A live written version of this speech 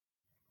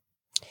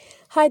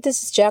Hi,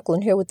 this is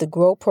Jacqueline here with the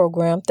Grow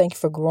Program. Thank you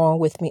for growing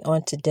with me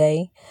on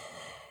today.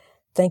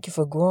 Thank you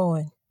for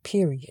growing,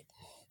 period.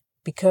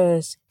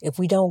 Because if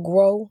we don't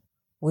grow,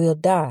 we'll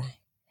die.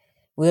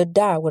 We'll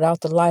die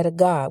without the light of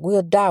God.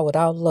 We'll die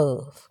without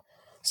love.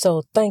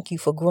 So thank you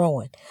for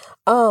growing.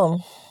 I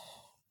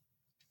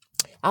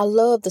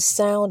love the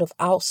sound of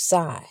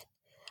outside.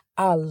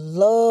 I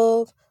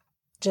love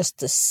just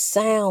the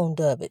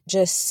sound of it,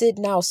 just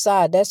sitting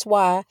outside. That's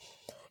why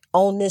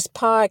on this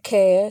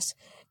podcast,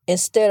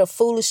 instead of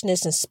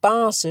foolishness and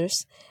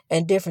sponsors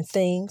and different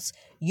things,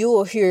 you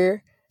will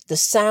hear the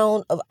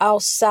sound of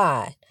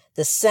outside,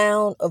 the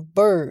sound of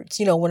birds.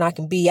 You know, when I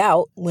can be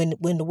out, when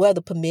the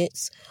weather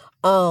permits,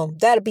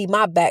 that'll be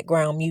my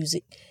background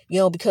music,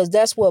 because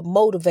that's what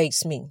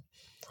motivates me.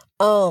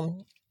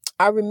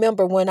 I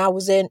remember when I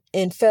was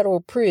in federal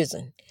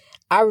prison,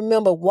 I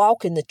remember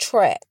walking the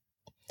track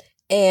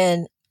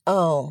and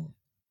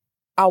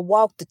I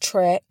walked the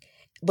track,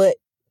 but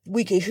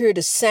we could hear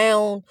the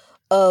sound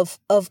of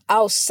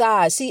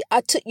outside. See,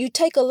 you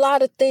take a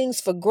lot of things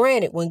for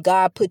granted when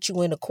God put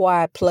you in a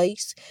quiet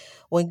place.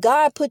 When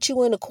God put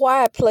you in a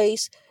quiet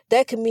place,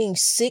 that can mean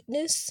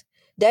sickness.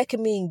 That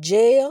can mean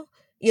jail.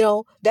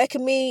 That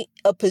can mean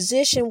a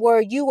position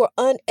where you were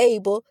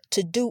unable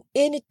to do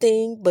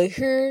anything but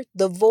hear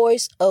the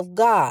voice of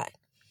God.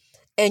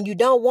 And you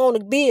don't want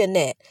to be in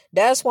that.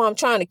 That's why I'm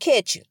trying to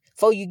catch you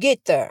before you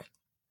get there.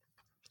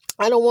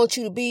 I don't want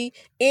you to be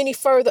any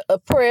further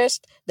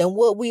oppressed than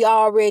what we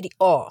already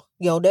are.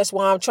 That's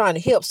why I'm trying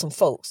to help some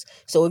folks.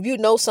 So if you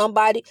know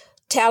somebody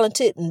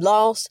talented and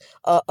lost,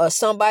 or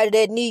somebody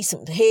that needs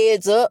some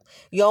heads up,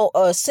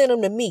 send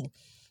them to me.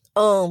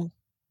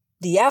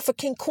 The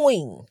African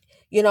Queen,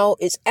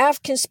 it's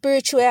African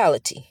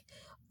spirituality.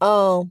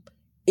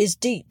 It's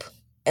deep.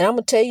 And I'm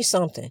going to tell you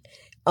something.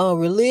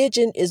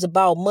 Religion is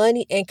about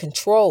money and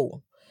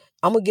control.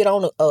 I'm going to get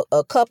on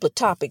a couple of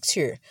topics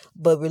here,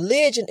 but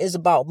religion is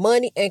about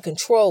money and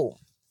control.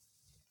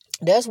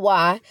 That's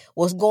why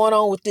what's going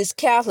on with this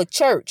Catholic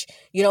Church,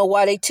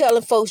 why they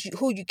telling folks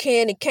who you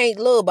can and can't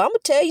love. But I'm going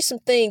to tell you some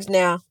things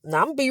now. Now,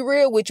 I'm going to be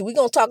real with you. We're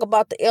going to talk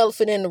about the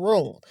elephant in the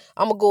room.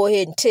 I'm going to go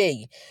ahead and tell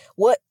you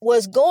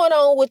what's going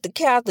on with the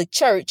Catholic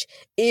Church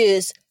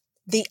is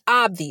the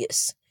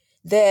obvious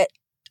that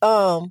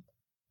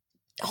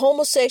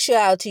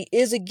homosexuality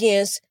is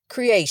against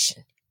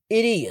creation.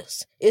 It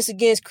is. It's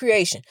against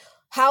creation.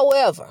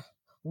 However,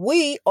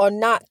 we are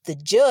not the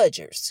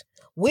judges.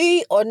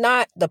 We are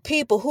not the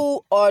people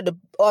who are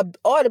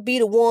to be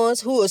the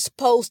ones who are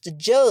supposed to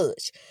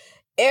judge.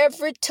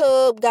 Every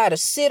tub got to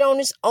sit on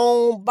its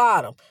own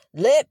bottom.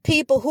 Let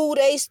people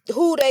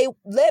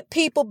let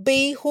people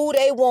be who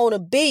they want to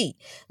be.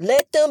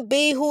 Let them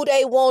be who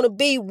they want to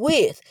be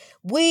with.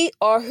 We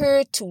are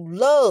here to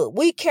love.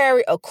 We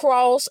carry a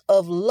cross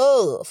of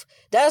love.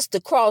 That's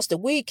the cross that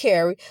we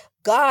carry.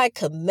 God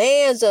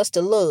commands us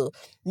to love.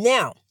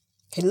 Now,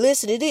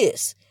 listen to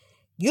this.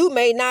 You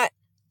may not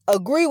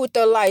agree with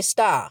their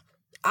lifestyle.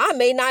 I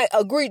may not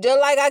agree. They're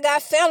like, I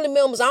got family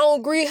members. I don't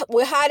agree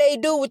with how they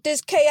do with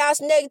this chaos,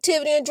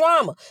 negativity, and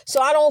drama.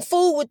 So I don't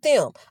fool with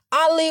them.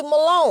 I leave them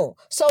alone.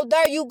 So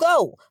there you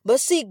go.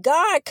 But see,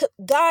 God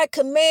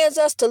commands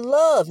us to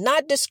love,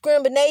 not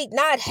discriminate,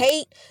 not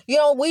hate.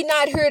 We're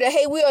not here to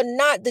hate. We are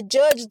not the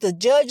judges. The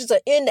judges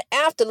are in the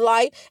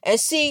afterlife and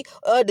see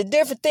the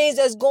different things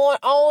that's going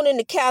on in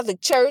the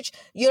Catholic Church,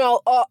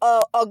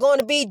 are going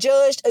to be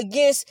judged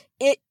against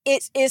it.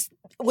 It's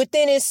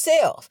within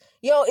itself.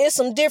 It's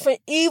some different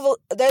evil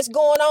that's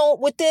going on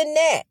within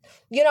that.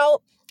 You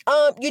don't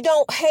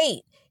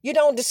hate. You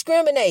don't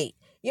discriminate.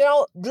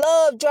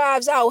 Love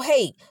drives out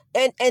hate.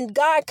 And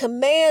God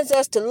commands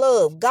us to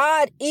love.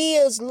 God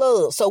is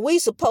love. So we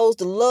supposed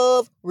to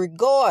love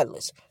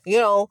regardless.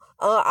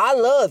 I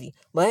love you.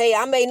 But hey,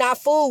 I may not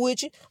fool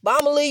with you, but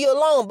I'm going to leave you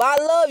alone. But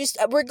I love you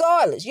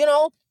regardless.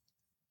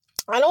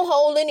 I don't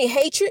hold any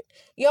hatred,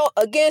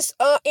 against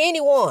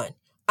anyone.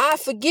 I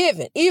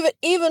forgiven.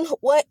 Even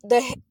what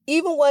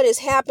has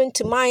happened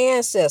to my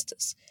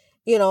ancestors,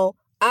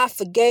 I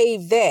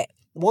forgave that.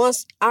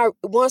 Once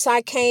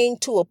I came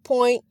to a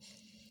point,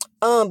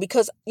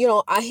 because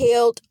I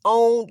held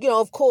on,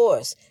 of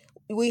course,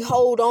 we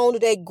hold on to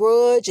that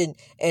grudge and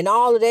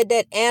all of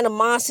that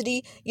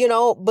animosity,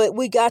 but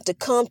we got to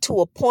come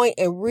to a point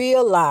and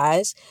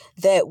realize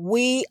that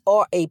we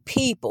are a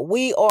people.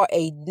 We are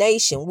a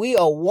nation. We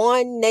are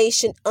one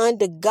nation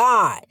under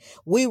God.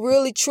 We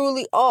really,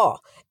 truly are.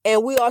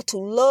 And we are to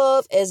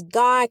love as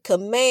God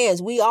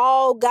commands. We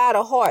all got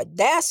a heart.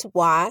 That's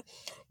why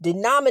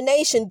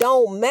denomination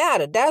don't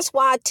matter. That's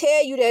why I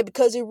tell you that,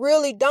 because it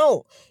really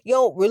don't.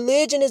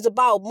 Religion is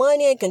about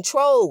money and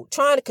control,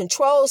 trying to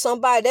control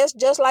somebody. That's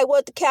just like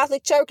what the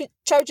Catholic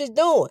Church is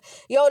doing.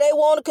 They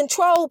want to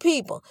control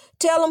people.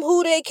 Tell them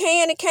who they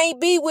can and can't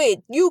be with.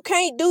 You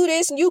can't do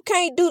this and you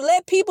can't do.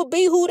 Let people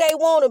be who they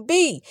want to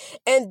be.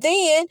 And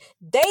then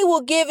they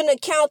will give an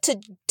account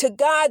to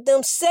God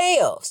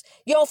themselves,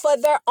 for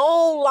their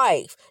own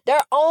life,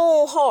 their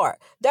own heart,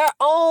 their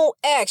own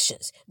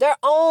actions, their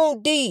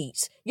own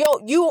deeds.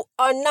 You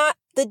are not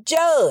the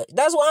judge.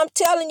 That's what I'm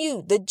telling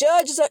you. The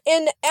judges are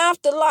in the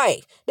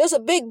afterlife. There's a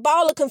big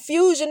ball of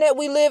confusion that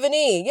we living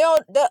in.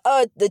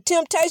 The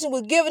temptation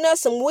was giving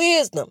us some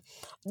wisdom.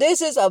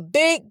 This is a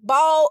big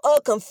ball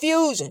of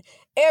confusion.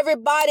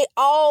 Everybody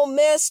all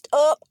messed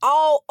up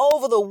all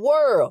over the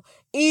world.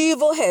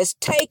 Evil has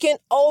taken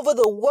over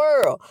the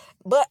world.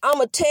 But I'm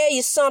going to tell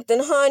you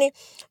something, honey.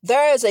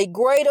 There is a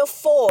greater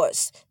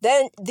force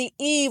than the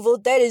evil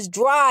that is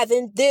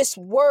driving this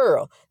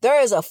world.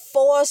 There is a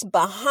force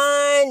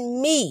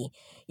behind me.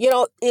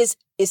 It's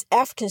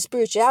African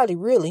spirituality,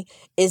 really.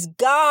 It's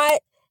God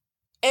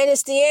and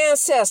it's the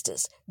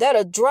ancestors that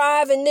are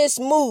driving this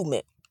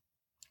movement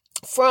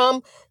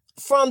from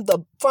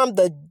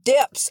the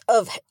depths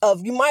of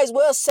you might as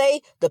well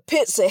say the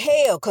pits of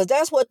hell, because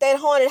that's what that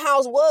haunted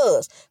house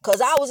was.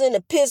 Because I was in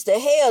the pits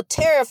of hell,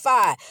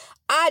 terrified.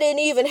 I didn't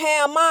even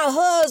have my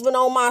husband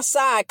on my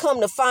side. Come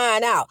to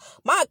find out,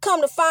 my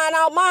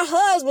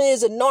husband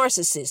is a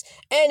narcissist,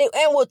 and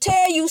will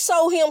tell you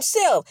so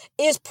himself.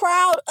 Is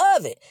proud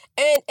of it,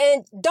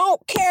 and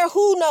don't care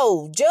who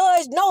knows,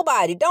 judge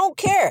nobody, don't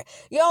care.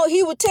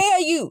 He would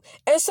tell you.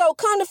 And so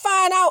come to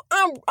find out,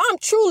 I'm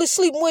truly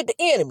sleeping with the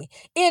enemy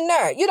in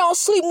there. You don't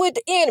sleep with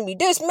the enemy.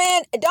 This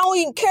man don't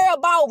even care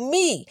about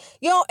me.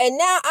 And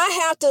now I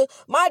have to.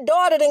 My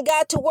daughter done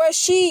got to where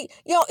she,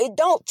 it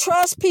don't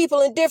trust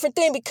people in different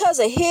things because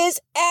of his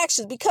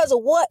actions, because of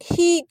what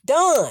he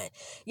done.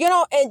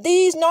 And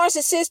these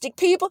narcissistic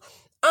people,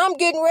 I'm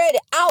getting ready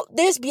to out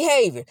this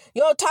behavior.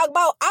 Talk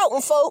about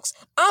outing folks.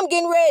 I'm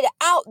getting ready to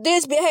out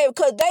this behavior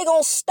because they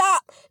gonna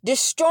stop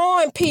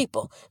destroying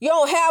people.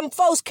 Having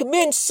folks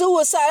committing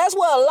suicide. That's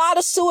what a lot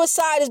of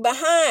suicide is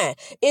behind.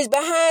 It's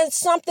behind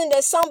something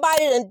that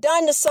somebody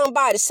done to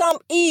somebody, some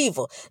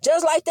evil.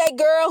 Just like that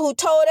girl who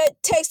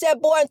text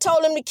that boy and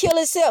told him to kill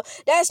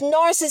himself. That's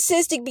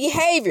narcissistic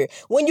behavior.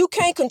 When you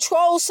can't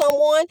control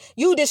someone,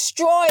 you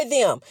destroy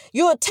them.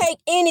 You'll take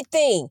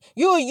anything.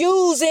 You'll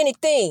use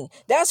anything.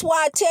 That's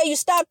why I tell you,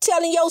 stop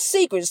telling your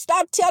secrets.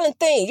 Stop telling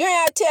things. You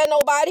ain't got to tell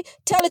nobody.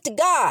 Tell it to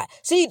God.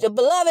 See, the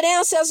beloved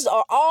ancestors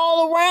are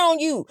all around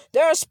you.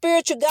 There are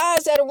spiritual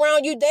guides that are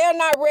around you. They are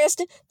not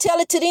resting. Tell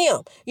it to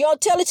them.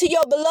 Tell it to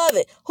your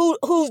beloved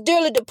who's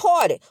dearly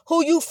departed,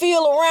 who you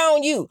feel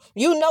around you.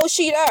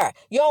 She there.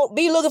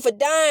 Be looking for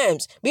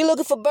dimes. Be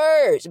looking for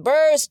birds.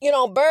 Birds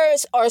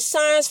are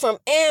signs from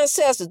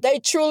ancestors. They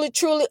truly,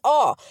 truly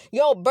are.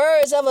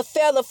 Birds of a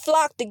feather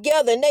flock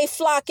together and they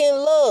flock in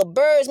love.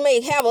 Birds may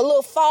have a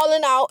little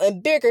falling out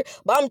and bicker,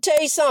 but I'm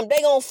tell you something,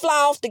 they gonna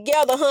fly off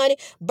together, honey.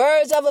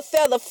 Birds of a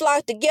feather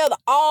flock together.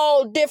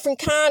 All different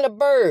kind of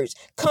birds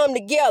come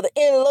together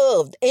in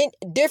love, in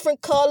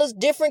different colors,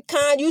 different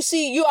kind. You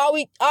see, you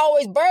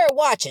always bird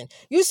watching.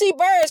 You see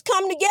birds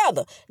come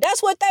together.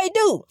 That's what they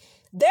do.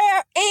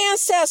 They're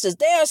ancestors.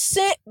 They are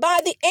sent by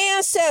the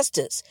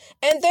ancestors,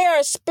 and they're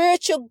a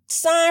spiritual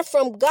sign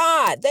from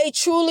God. They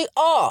truly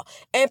are.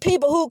 And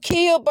people who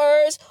kill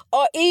birds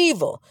are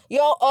evil.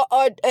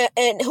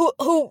 And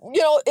who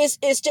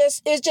it's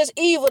just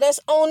evil that's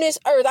on this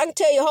earth. I can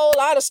tell you a whole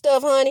lot of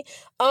stuff, honey.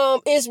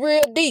 It's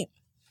real deep.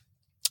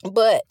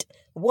 But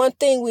one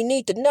thing we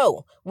need to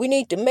know, we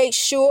need to make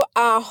sure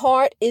our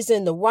heart is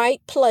in the right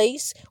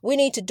place. We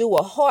need to do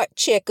a heart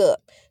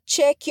checkup.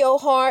 Check your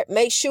heart.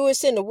 Make sure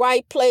it's in the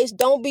right place.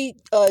 Don't be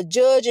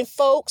judging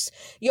folks.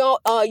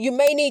 You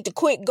may need to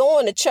quit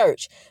going to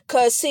church.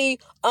 Because, see,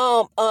 a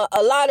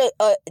lot of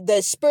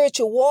the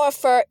spiritual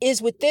warfare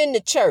is within the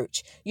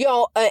church.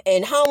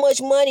 And how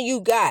much money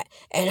you got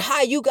and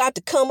how you got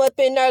to come up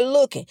in there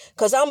looking.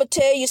 Because I'm going to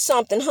tell you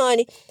something,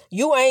 honey.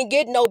 You ain't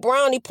getting no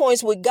brownie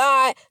points with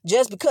God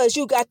just because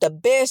you got the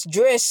best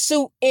dress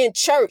suit in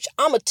church.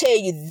 I'm going to tell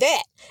you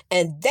that.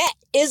 And that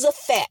is a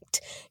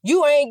fact.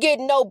 You ain't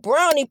getting no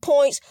brownie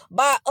points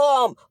by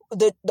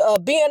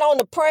being on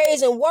the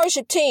praise and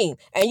worship team,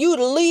 and you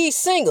the lead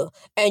singer,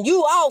 and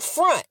you out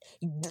front,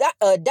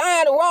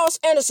 Diana Ross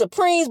and the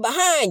Supremes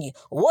behind you.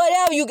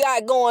 Whatever you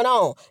got going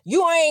on,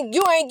 you ain't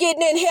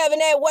getting in heaven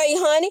that way,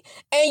 honey,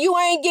 and you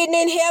ain't getting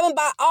in heaven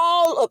by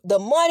all of the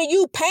money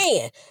you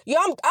paying.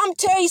 I'm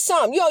telling you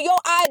something. Your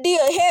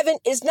idea of heaven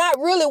is not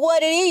really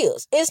what it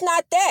is. It's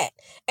not that,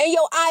 and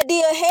your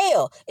idea of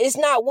hell is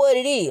not what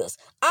it is.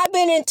 I've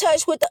been in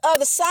touch with the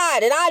other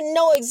side, and I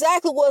know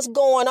exactly what's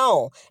going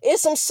on.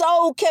 It's some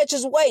soul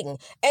catchers waiting,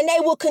 and they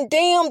will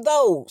condemn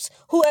those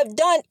who have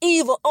done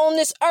evil on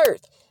this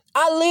earth.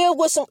 I lived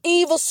with some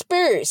evil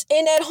spirits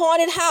in that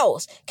haunted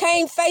house,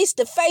 came face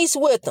to face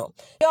with them.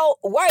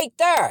 Right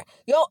there.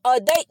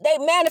 They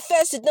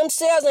manifested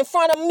themselves in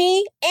front of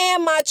me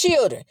and my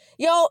children.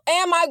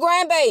 And my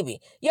grandbaby.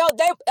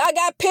 I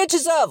got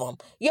pictures of them.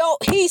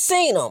 He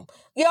seen them.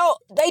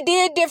 They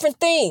did different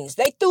things.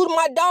 They threw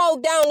my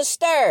dog down the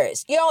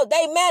stairs.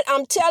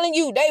 I'm telling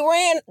you, they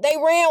ran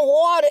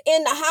water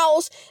in the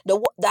house.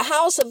 The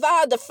house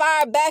survived the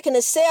fire back in the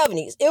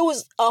 70s. It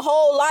was a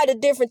whole lot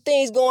of different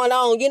things going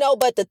on.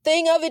 But the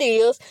thing of it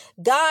is,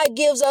 God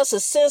gives us a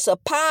sense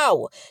of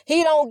power.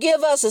 He don't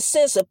give us a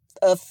sense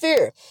of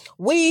fear.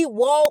 We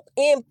walk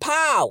in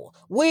power.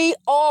 We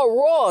are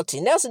royalty.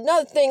 And that's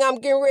another thing I'm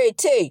getting ready to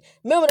tell you.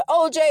 Remember, the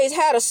OJs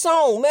had a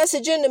song,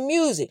 Message in the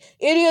Music.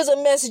 It is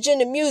a message in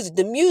the music.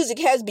 The music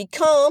has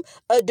become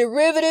a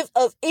derivative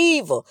of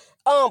evil.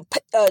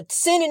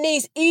 Sending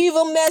these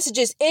evil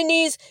messages in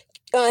these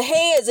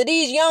heads of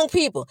these young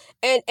people,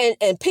 and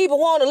people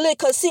want to listen.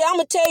 Cause see, I'm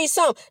gonna tell you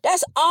something.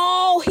 That's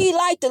all he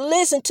liked to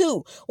listen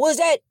to was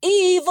that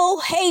evil,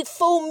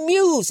 hateful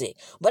music.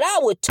 But I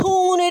would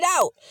tune it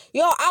out.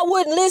 I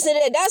wouldn't listen to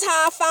that. That's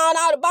how I found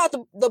out about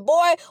the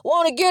boy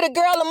want to get a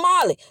girl a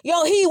Molly.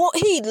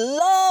 He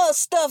loves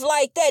stuff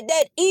like that.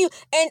 That evil.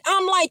 And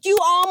I'm like, you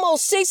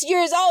almost 6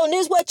 years old, and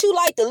this is what you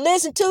like to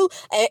listen to.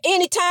 And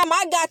anytime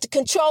I got to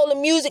control the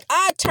music,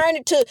 I turned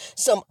it to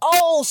some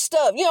old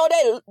stuff.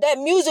 That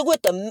music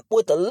with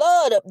the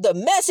love, the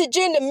message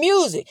in the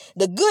music,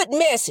 the good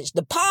message,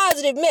 the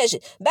positive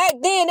message. Back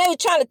then, they were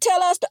trying to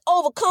tell us to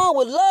overcome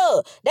with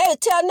love. They were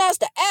telling us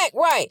to act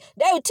right.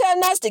 They were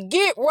telling us to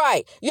get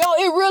right.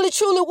 It really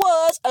truly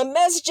was a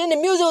message in the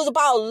music. It was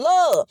about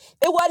love.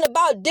 It wasn't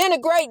about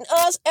denigrating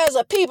us as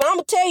a people. I'm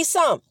going to tell you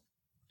something.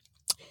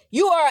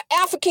 You are an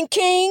African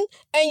king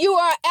and you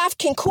are an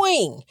African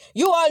queen.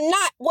 You are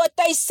not what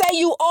they say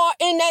you are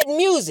in that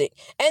music.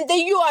 And then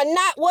you are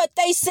not what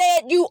they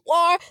said you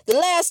are the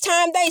last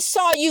time they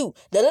saw you,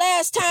 the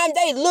last time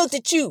they looked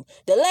at you,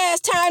 the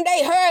last time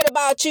they heard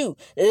about you,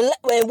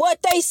 and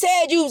what they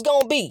said you was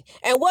going to be,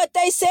 and what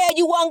they said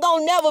you wasn't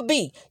going to never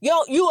be. You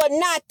are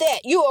not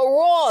that. You are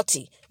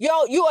royalty. You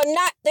are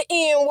not the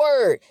N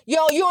word. You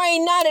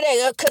ain't none of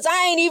that. Cause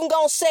I ain't even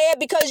gonna say it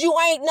because you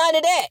ain't none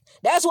of that.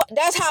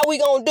 That's how we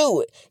gonna do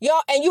it.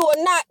 And you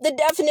are not the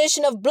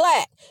definition of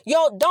black.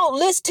 Don't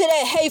listen to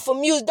that hateful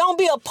music. Don't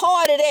be a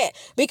part of that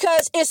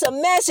because it's a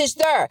message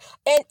there.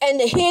 And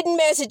the hidden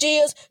message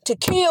is to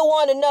kill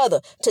one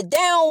another, to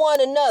down one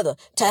another,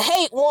 to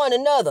hate one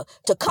another,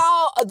 to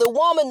call the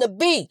woman the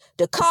B,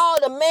 to call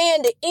the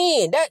man the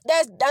N.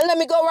 Let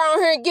me go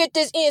around here and get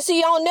this in.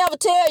 See, I'll never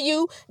tell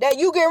you that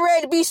you getting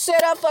ready to be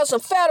set up for some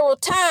federal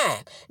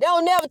time.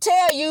 They'll never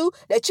tell you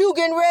that you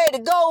getting ready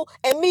to go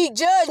and meet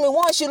judgment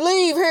once you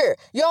leave here.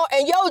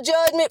 And your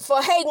judgment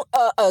for hating,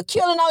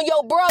 killing on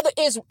your brother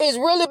is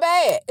really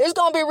bad. It's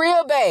gonna be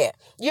real bad.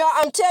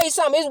 I'm telling you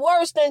something. It's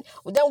worse than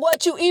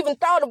what you even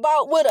thought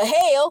about with a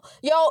hell.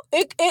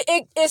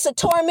 It's a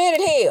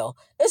tormented hell.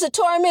 It's a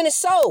tormented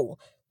soul.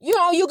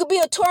 You could be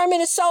a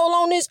tormented soul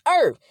on this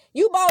earth.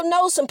 You both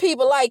know some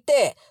people like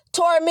that.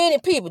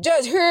 Tormented people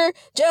just here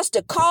just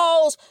to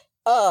cause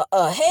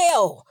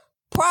hell,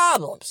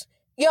 problems,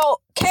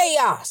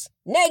 chaos,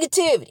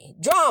 negativity,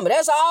 drama.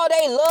 That's all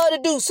they love to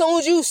do. Soon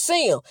as you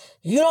see them,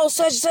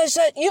 such.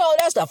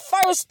 That's the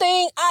first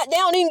thing. They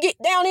don't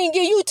even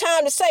give you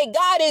time to say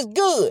God is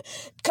good,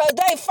 cause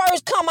they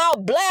first come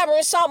out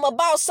blabbering something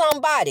about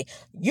somebody.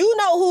 You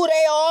know who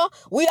they are.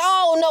 We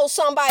all know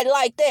somebody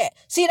like that.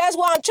 See, that's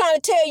why I'm trying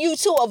to tell you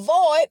to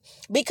avoid,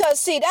 because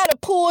see, that'll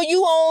pull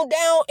you on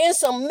down in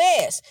some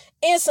mess,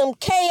 in some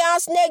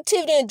chaos,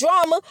 negativity, and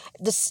drama.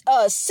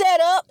 Set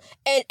up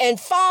and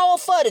fall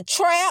for the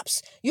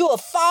traps. You'll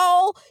fall.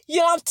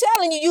 I'm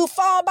telling you, you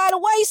fall by the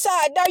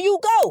wayside. There you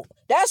go.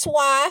 That's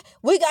why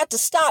we got to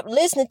stop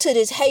listening to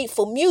this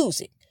hateful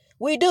music.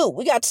 We do.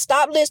 We got to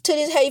stop listening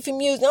to this hateful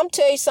music. I'm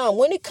telling you something.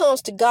 When it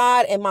comes to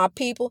God and my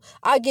people,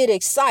 I get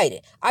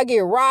excited. I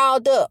get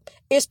riled up.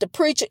 It's the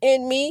preacher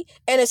in me,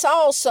 and it's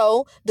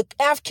also the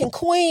African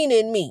queen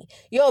in me,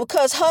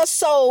 because her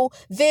soul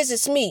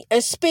visits me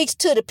and speaks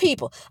to the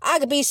people. I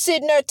could be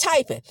sitting there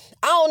typing.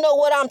 I don't know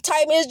what I'm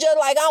typing. It's just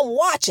like I'm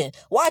watching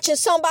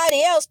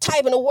somebody else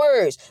typing the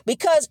words,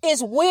 because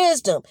it's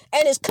wisdom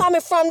and it's coming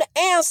from the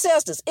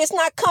ancestors. It's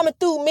not coming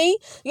through me.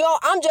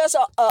 I'm just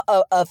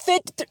a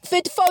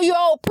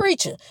 54-year-old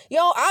preacher.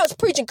 I was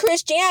preaching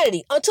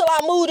Christianity until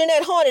I moved in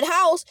that haunted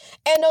house,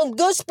 and them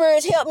good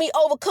spirits helped me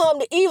overcome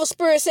the evil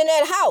spirits in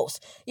that house,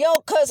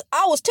 cause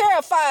I was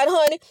terrified,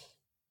 honey,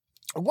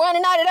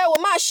 running out of there with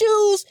my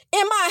shoes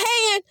in my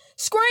hand,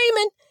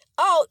 screaming.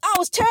 Oh, I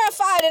was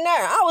terrified in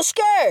there. I was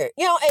scared,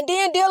 and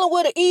then dealing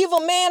with an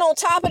evil man on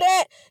top of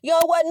that.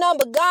 What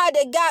number God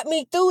that got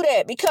me through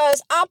that,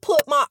 because I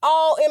put my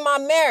all in my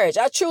marriage.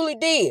 I truly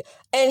did.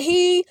 And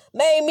he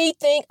made me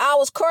think I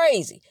was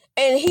crazy.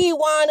 And he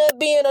wound up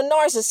being a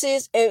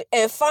narcissist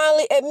and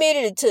finally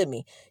admitted it to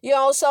me.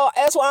 So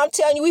that's why I'm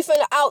telling you, we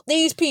finna out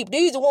these people.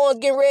 These the ones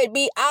getting ready to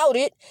be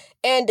outed.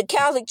 And the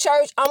Catholic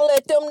Church, I'm gonna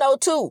let them know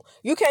too.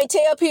 You can't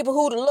tell people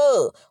who to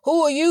love.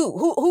 Who are you?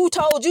 Who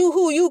told you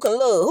who you can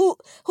love?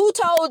 Who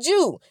told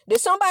you? Did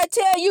somebody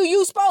tell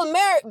you supposed to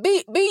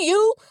marry be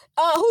you?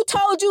 Who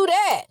told you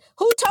that?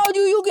 Who told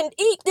you can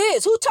eat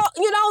this? Who told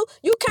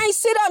you can't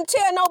sit up and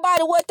tell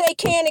nobody what they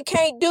can and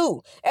can't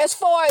do as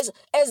far as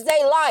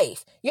their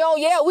life.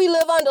 We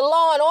live under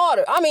law and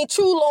order. I mean,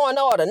 true law and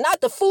order,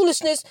 not the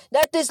foolishness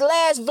that this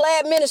last Vlad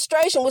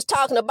administration was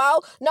talking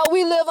about. No,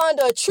 we live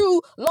under a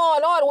true law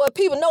and order where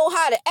people know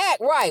how to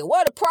act right.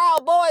 Where the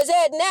Proud Boys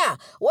at now?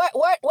 Where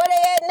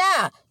they at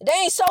now? They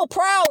ain't so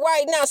proud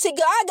right now. See,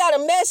 I got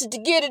a message to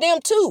give to them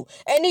too.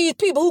 And these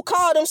people who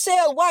call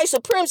themselves white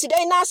supremacy,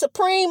 they not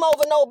supreme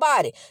over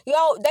nobody.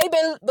 They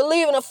been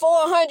believing a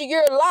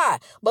 400-year lie.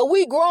 But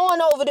we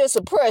growing over this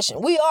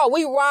oppression. We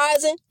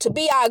rising to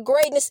be our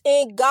greatness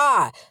in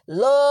God.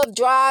 Love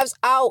drives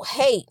out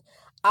hate.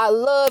 I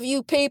love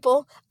you,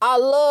 people. I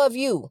love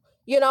you.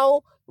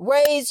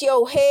 Raise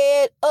your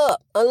head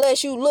up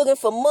unless you looking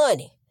for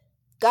money.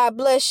 God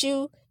bless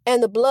you,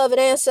 and the beloved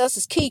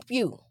ancestors keep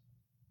you.